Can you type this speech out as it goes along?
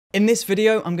In this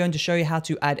video, I'm going to show you how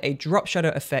to add a drop shadow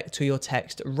effect to your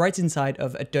text right inside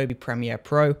of Adobe Premiere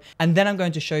Pro. And then I'm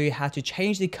going to show you how to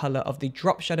change the color of the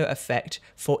drop shadow effect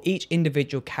for each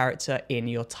individual character in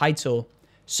your title.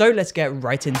 So let's get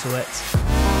right into it.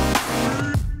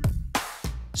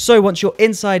 So once you're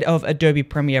inside of Adobe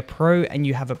Premiere Pro and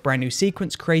you have a brand new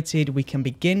sequence created, we can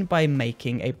begin by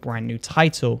making a brand new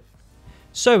title.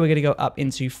 So we're going to go up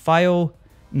into File,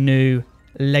 New,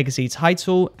 Legacy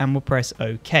Title, and we'll press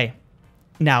OK.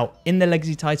 Now, in the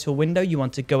Legacy Title window, you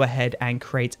want to go ahead and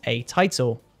create a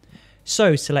title.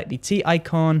 So select the T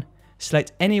icon,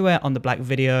 select anywhere on the black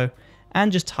video,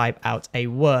 and just type out a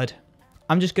word.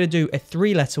 I'm just going to do a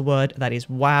 3-letter word, that is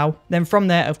wow. Then from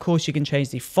there, of course, you can change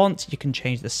the font, you can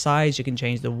change the size, you can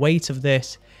change the weight of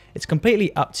this. It's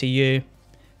completely up to you.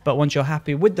 But once you're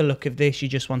happy with the look of this, you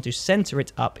just want to center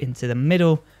it up into the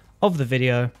middle of the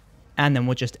video. And then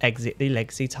we'll just exit the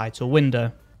Legacy Title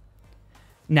window.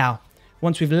 Now,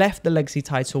 once we've left the Legacy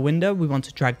Title window, we want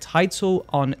to drag title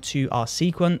onto our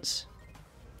sequence.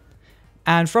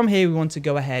 And from here, we want to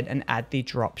go ahead and add the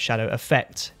drop shadow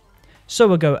effect. So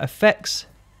we'll go Effects,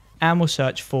 and we'll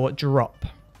search for Drop.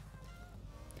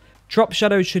 Drop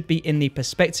shadow should be in the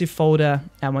Perspective folder,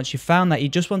 and once you've found that, you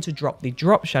just want to drop the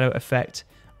drop shadow effect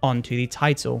onto the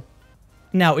title.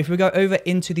 Now, if we go over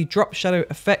into the drop shadow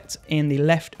effect in the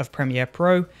left of Premiere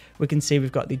Pro, we can see we've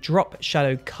got the drop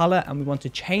shadow color, and we want to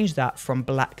change that from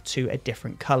black to a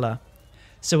different color.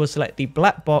 So we'll select the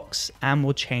black box and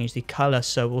we'll change the color.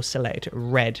 So we'll select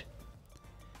red.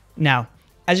 Now,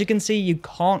 as you can see, you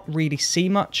can't really see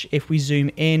much. If we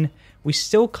zoom in, we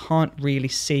still can't really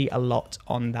see a lot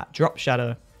on that drop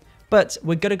shadow. But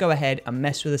we're going to go ahead and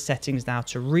mess with the settings now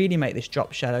to really make this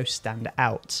drop shadow stand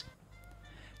out.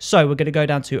 So we're going to go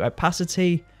down to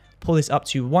opacity, pull this up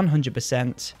to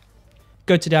 100%,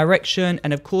 go to direction,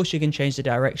 and of course you can change the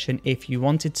direction if you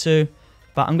wanted to,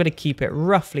 but I'm going to keep it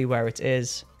roughly where it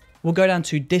is. We'll go down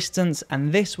to distance,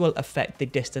 and this will affect the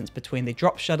distance between the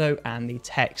drop shadow and the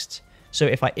text. So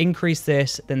if I increase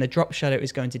this, then the drop shadow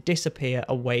is going to disappear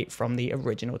away from the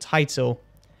original title.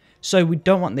 So we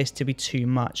don't want this to be too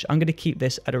much. I'm going to keep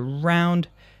this at around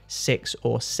 6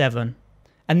 or 7.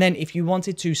 And then if you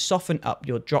wanted to soften up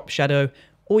your drop shadow,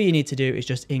 all you need to do is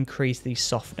just increase the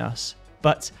softness.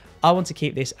 But I want to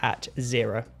keep this at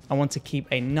 0. I want to keep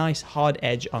a nice hard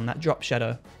edge on that drop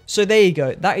shadow. So there you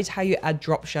go. That is how you add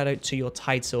drop shadow to your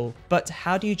title. But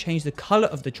how do you change the color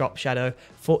of the drop shadow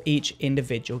for each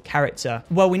individual character?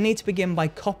 Well, we need to begin by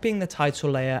copying the title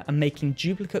layer and making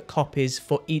duplicate copies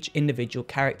for each individual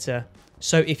character.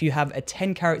 So if you have a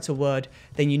 10 character word,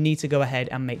 then you need to go ahead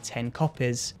and make 10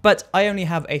 copies. But I only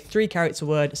have a 3 character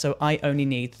word, so I only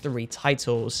need 3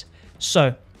 titles. So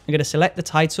I'm going to select the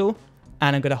title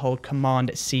and I'm going to hold Command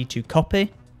C to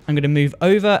copy. I'm going to move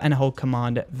over and hold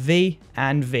Command V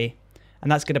and V.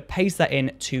 And that's going to paste that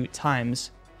in 2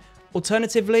 times.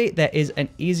 Alternatively, there is an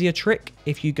easier trick.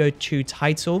 If you go to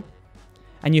title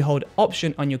and you hold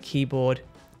Option on your keyboard,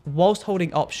 whilst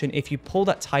holding Option, if you pull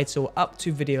that title up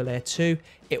to video layer 2,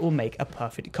 it will make a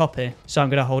perfect copy. So I'm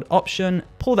going to hold Option,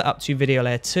 pull that up to video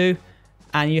layer 2,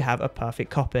 and you have a perfect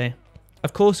copy.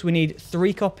 Of course, we need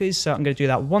 3 copies, so I'm going to do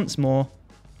that once more.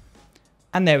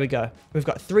 And there we go. We've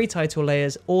got 3 title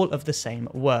layers, all of the same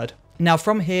word. Now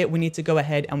from here, we need to go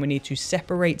ahead and we need to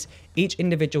separate each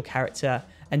individual character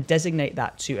and designate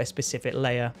that to a specific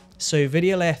layer. So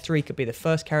video layer 3 could be the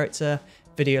first character,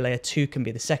 video layer 2 can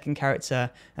be the second character,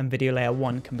 and video layer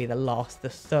 1 can be the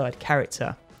third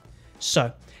character.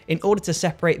 So in order to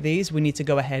separate these, we need to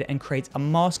go ahead and create a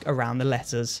mask around the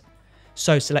letters.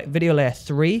 So select video layer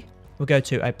 3, we'll go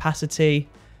to opacity,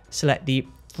 select the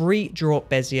free draw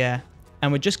Bezier,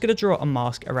 and we're just going to draw a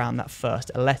mask around that first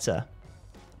letter.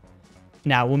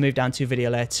 Now we'll move down to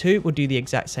video layer 2, we'll do the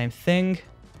exact same thing,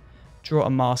 draw a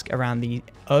mask around the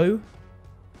O,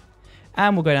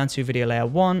 and we'll go down to video layer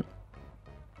 1,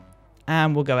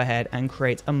 and we'll go ahead and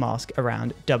create a mask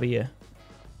around W.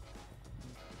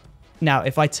 Now,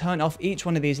 if I turn off each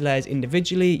one of these layers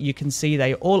individually, you can see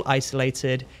they're all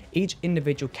isolated. Each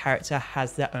individual character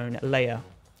has their own layer.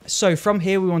 So from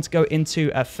here, we want to go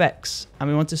into Effects, and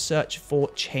we want to search for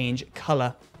Change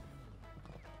Color.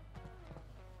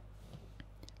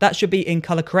 That should be in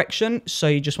color correction, so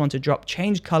you just want to drop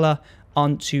Change Color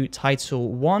onto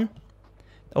Title 1,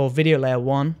 or Video Layer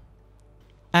 1.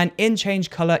 And in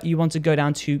Change Color, you want to go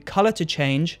down to Color to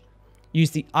Change, use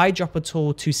the eyedropper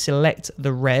tool to select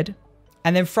the red.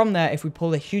 And then from there, if we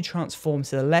pull the hue transform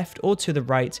to the left or to the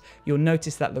right, you'll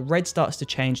notice that the red starts to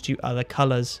change to other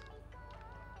colors.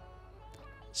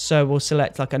 So we'll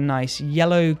select like a nice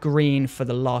yellow green for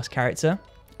the last character.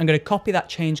 I'm going to copy that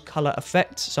change color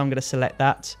effect. So I'm going to select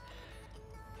that.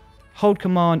 Hold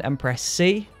Command and press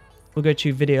C. We'll go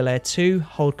to Video Layer 2,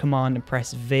 hold Command and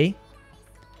press V.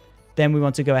 Then we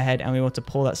want to go ahead and we want to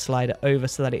pull that slider over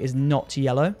so that it is not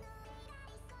yellow.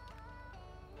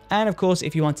 And of course,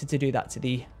 if you wanted to do that to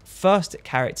the first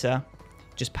character,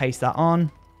 just paste that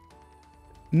on,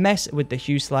 mess with the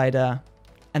hue slider,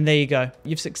 and there you go.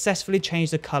 You've successfully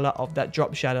changed the color of that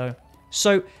drop shadow.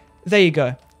 So there you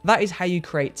go. That is how you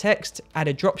create text, add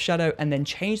a drop shadow, and then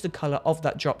change the color of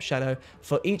that drop shadow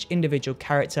for each individual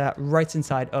character right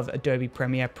inside of Adobe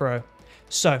Premiere Pro.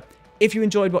 So if you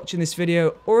enjoyed watching this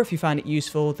video, or if you found it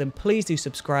useful, then please do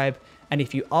subscribe. And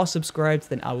if you are subscribed,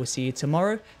 then I will see you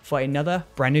tomorrow for another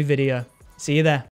brand new video. See you there.